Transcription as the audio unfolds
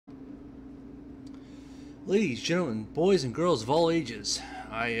Ladies, gentlemen, boys and girls of all ages,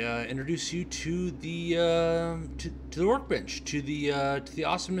 I introduce you to the workbench, to the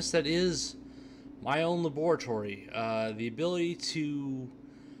awesomeness that is my own laboratory. The ability to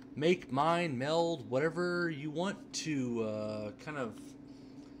make, mine, meld, whatever you want to, kind of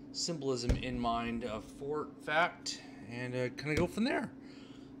symbolism in mind for fact, and kind of go from there.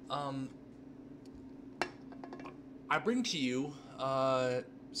 Um, I bring to you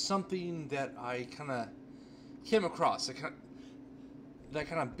something that I kind of came across. That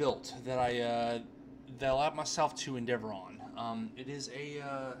kind of built that I allowed myself to endeavor on. It is a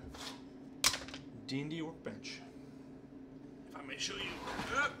D&D workbench. If I may show you.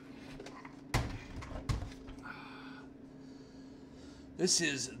 This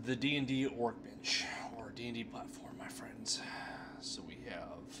is the D&D workbench, or D&D platform, my friends. So we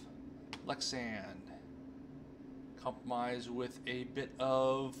have Lexan, compromise with a bit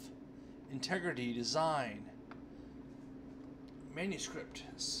of integrity, design, manuscript,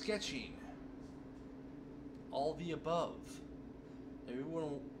 sketching, all the above. Now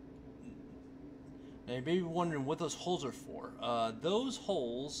you may be wondering what those holes are for. Those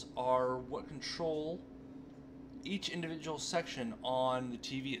holes are what control each individual section on the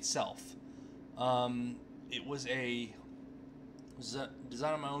TV itself. It was a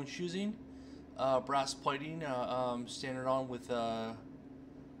design of my own choosing. Brass plating, standard on with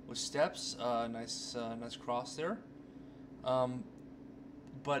steps. Nice cross there.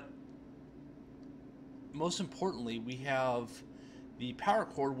 But most importantly, we have the power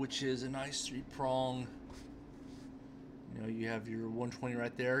cord, which is a nice three-prong. You know, you have your 120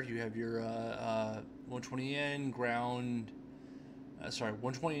 right there. You have your 120 in ground.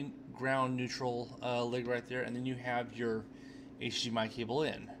 120 ground neutral leg right there, and then you have your HDMI cable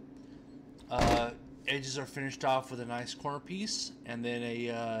in. Edges are finished off with a nice corner piece, and then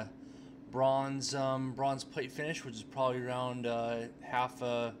a bronze plate finish, which is probably around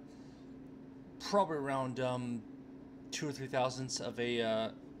probably around 2 or 3 thousandths of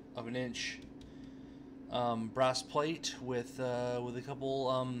an inch brass plate with a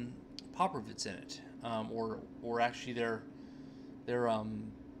couple pop rivets in it, or actually they're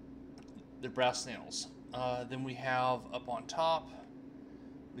brass nails. Then we have up on top,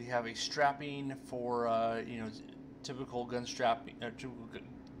 we have a strapping for typical gun strapping, typical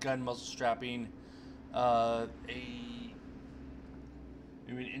gun muzzle strapping, maybe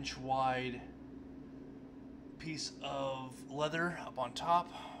an inch wide piece of leather up on top.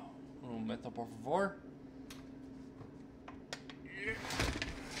 Un momento, por favor.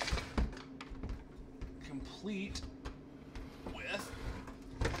 Complete with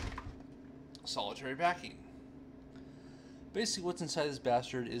solitary backing. Basically, what's inside this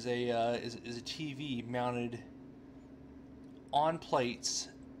bastard is a TV mounted on plates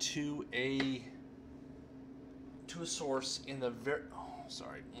to a source in the very. Oh,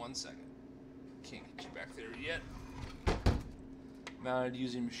 sorry, 1 second. Can't get you back there yet. Mounted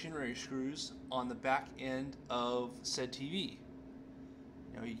using machinery screws on the back end of said TV.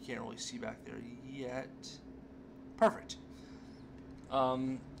 You can't really see back there yet. Perfect.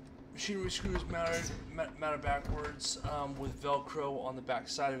 Machinery screws mounted backwards with Velcro on the back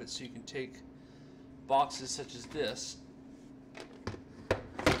side of it, so you can take boxes such as this,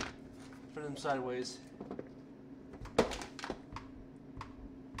 turn them sideways,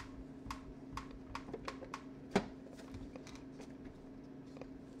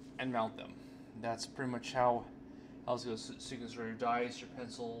 and mount them. That's pretty much how it goes. So you can store your dice, your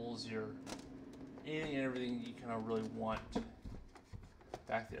pencils, your anything and everything you kind of really want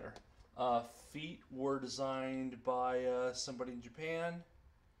back there. Feet were designed by somebody in Japan.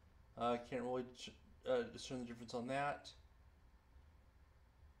 Can't really discern the difference on that.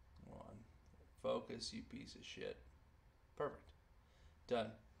 Come on, focus, you piece of shit. Perfect.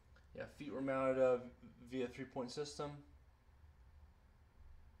 Done. Yeah, feet were mounted via 3-point system.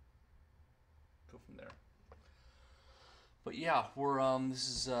 Go from there. But yeah, we're this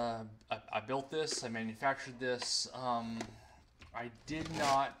is I built this, I manufactured this. I did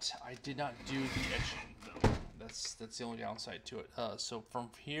not do the etching though. That's the only downside to it. So from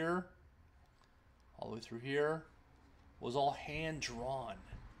here all the way through here was all hand drawn.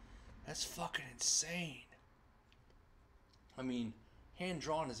 That's fucking insane. I mean, hand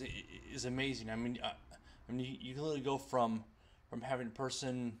drawn is amazing. I mean, you can literally go from having a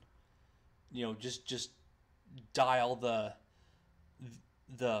person, just dial the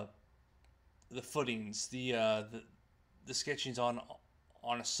footings, the sketchings on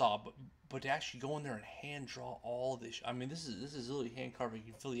a saw, but to actually go in there and hand draw all this. I mean, this is really hand carving.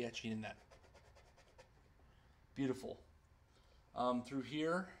 You can feel the etching in that. Beautiful. Through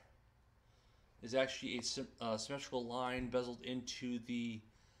here, is actually a symmetrical line bezeled into the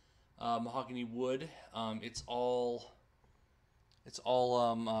mahogany wood. It's all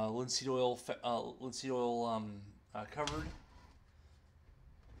linseed oil covered.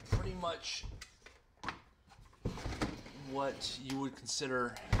 Pretty much what you would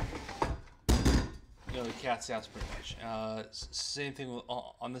consider, the cat's ass, pretty much. Same thing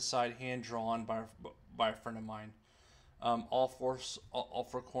on this side, hand drawn by a friend of mine. All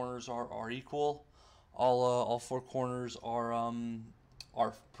four corners are equal. All four corners are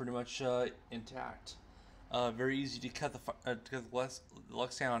pretty much intact. Very easy to cut the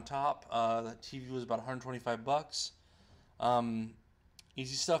Lux down on top. The TV was about $125.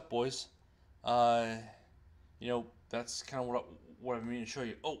 Easy stuff, boys. That's kind of what I mean to show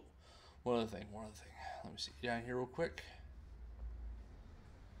you. Oh, one other thing. Let me see down here real quick.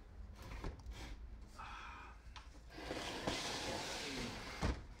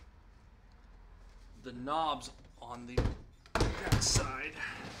 The knobs on the back side,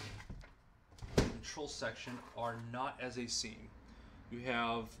 the control section, are not as a seam. You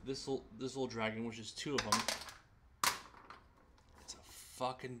have this little dragon, which is two of them. It's a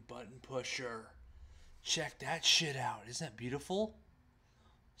fucking button pusher. Check that shit out. Isn't that beautiful?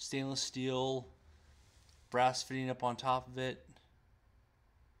 Stainless steel, brass fitting up on top of it,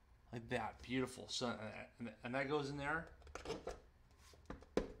 like that. Beautiful. So, and that goes in there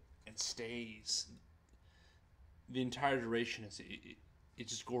and stays the entire duration.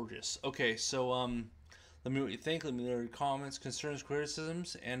 It's just gorgeous. Okay, so let me know what you think. Let me know your comments, concerns,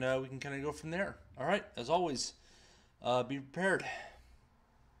 criticisms, and we can kind of go from there. All right, as always, be prepared.